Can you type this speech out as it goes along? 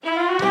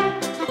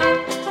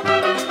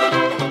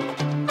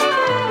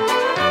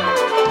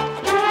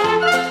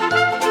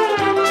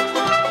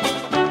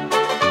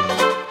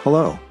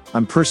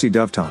I'm Percy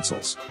Dove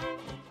Tonsils.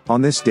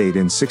 On this date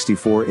in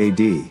 64 AD,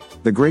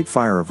 the Great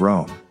Fire of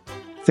Rome.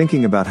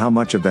 Thinking about how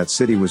much of that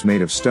city was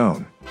made of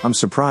stone, I'm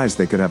surprised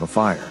they could have a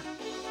fire.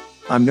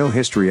 I'm no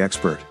history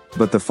expert,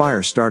 but the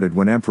fire started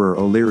when Emperor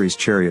O'Leary's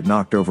chariot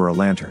knocked over a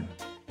lantern.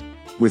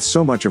 With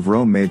so much of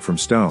Rome made from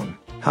stone,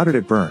 how did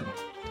it burn?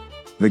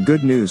 The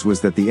good news was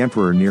that the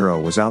Emperor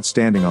Nero was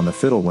outstanding on the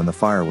fiddle when the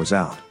fire was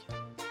out.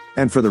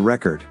 And for the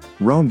record,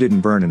 Rome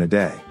didn't burn in a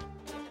day.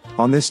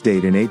 On this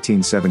date in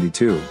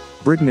 1872,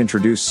 Britain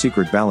introduced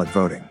secret ballot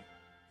voting.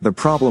 The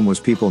problem was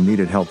people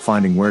needed help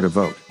finding where to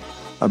vote.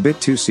 A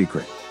bit too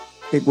secret.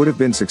 It would have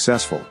been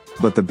successful,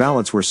 but the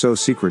ballots were so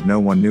secret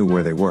no one knew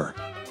where they were.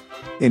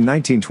 In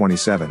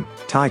 1927,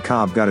 Ty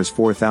Cobb got his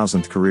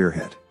 4,000th career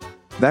hit.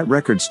 That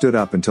record stood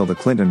up until the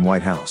Clinton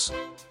White House.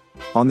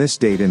 On this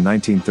date in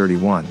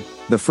 1931,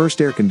 the first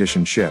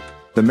air-conditioned ship,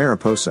 the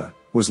Mariposa,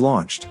 was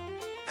launched.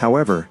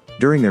 However,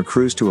 during their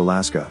cruise to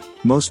Alaska,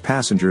 most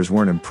passengers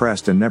weren't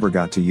impressed and never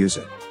got to use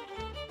it.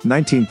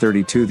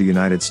 1932, the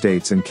United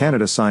States and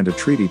Canada signed a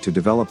treaty to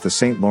develop the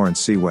St. Lawrence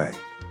Seaway.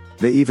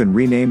 They even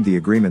renamed the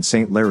agreement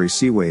St. Larry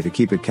Seaway to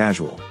keep it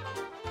casual.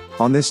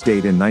 On this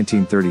date in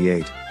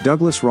 1938,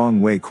 Douglas Wrong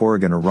Way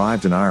Corrigan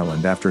arrived in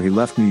Ireland after he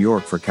left New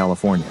York for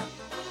California.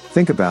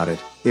 Think about it,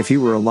 if he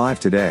were alive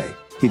today,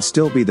 he'd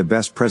still be the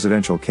best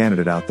presidential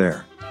candidate out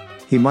there.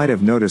 He might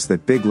have noticed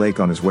that big lake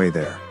on his way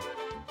there.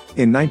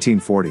 In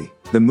 1940,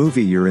 the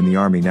movie You're in the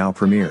Army Now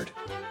premiered.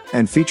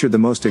 And featured the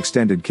most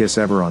extended kiss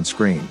ever on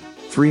screen,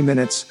 3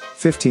 minutes,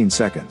 15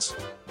 seconds.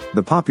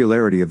 The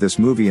popularity of this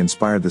movie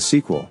inspired the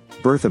sequel,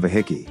 Birth of a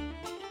Hickey.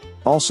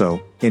 Also,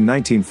 in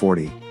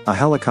 1940, a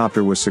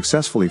helicopter was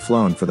successfully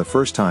flown for the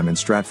first time in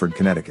Stratford,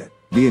 Connecticut.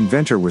 The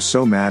inventor was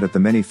so mad at the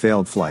many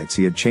failed flights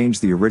he had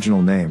changed the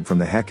original name from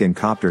the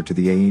Heck-in-copter to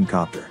the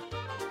Aeen-copter.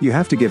 You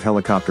have to give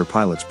helicopter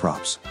pilots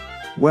props.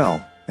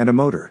 Well, and a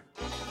motor.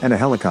 And a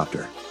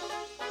helicopter.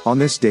 On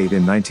this date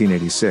in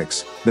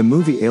 1986, the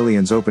movie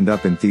Aliens opened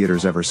up in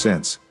theaters ever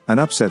since. An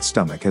upset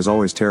stomach has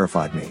always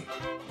terrified me.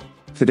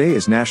 Today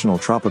is National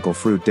Tropical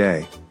Fruit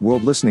Day,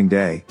 World Listening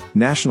Day,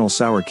 National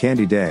Sour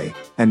Candy Day,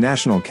 and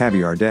National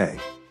Caviar Day.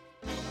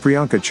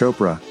 Priyanka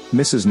Chopra,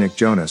 Mrs. Nick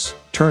Jonas,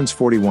 turns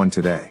 41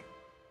 today.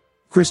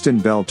 Kristen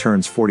Bell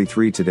turns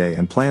 43 today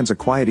and plans a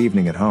quiet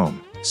evening at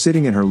home,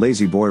 sitting in her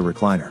lazy boy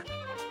recliner.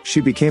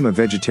 She became a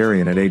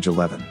vegetarian at age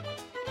 11.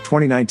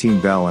 2019,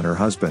 Bell and her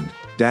husband,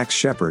 Dax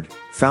Shepard,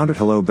 founded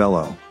Hello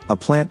Bello, a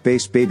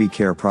plant-based baby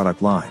care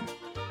product line.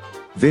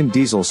 Vin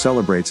Diesel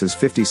celebrates his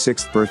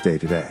 56th birthday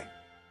today.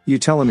 You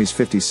tell him he's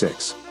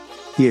 56.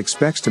 He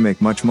expects to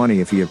make much money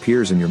if he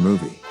appears in your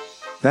movie.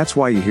 That's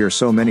why you hear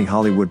so many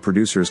Hollywood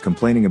producers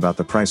complaining about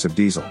the price of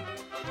diesel.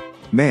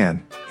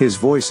 Man, his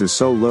voice is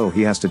so low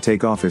he has to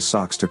take off his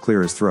socks to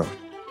clear his throat.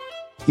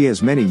 He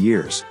has many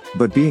years,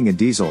 but being a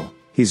diesel,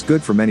 he's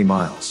good for many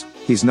miles.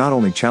 He's not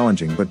only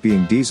challenging but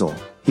being diesel,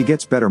 he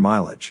gets better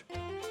mileage.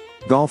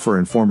 Golfer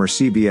and former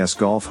CBS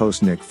Golf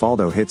host Nick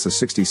Faldo hits a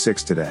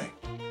 66 today.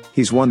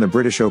 He's won the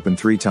British Open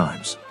 3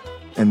 times.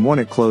 And won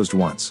it closed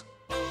once.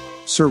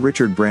 Sir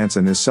Richard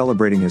Branson is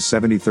celebrating his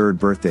 73rd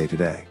birthday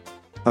today.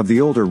 Of the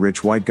older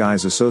rich white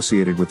guys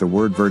associated with the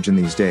word virgin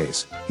these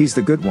days, he's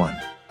the good one.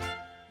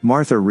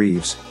 Martha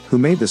Reeves, who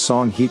made the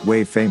song Heat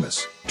Wave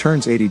famous,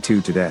 turns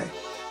 82 today.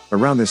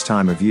 Around this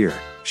time of year,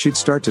 she'd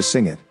start to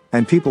sing it,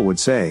 and people would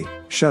say,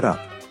 "Shut up."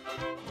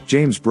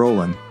 James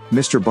Brolin,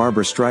 Mr.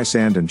 Barbra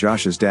Streisand and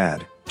Josh's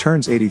dad,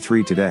 turns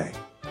 83 today.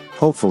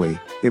 Hopefully,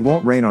 it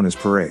won't rain on his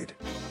parade.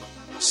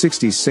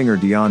 60s singer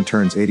Dion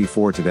turns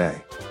 84 today.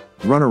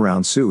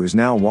 Runaround Sue is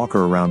now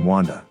Walker Around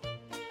Wanda.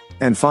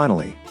 And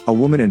finally, a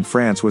woman in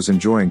France was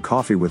enjoying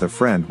coffee with a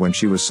friend when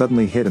she was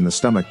suddenly hit in the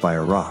stomach by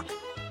a rock.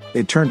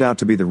 It turned out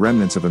to be the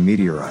remnants of a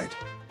meteorite.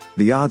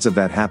 The odds of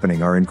that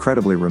happening are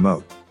incredibly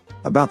remote.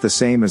 About the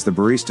same as the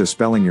barista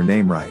spelling your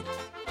name right.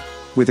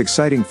 With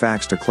exciting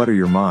facts to clutter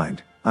your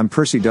mind, I'm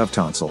Percy Dove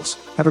Tonsils.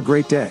 Have a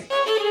great day.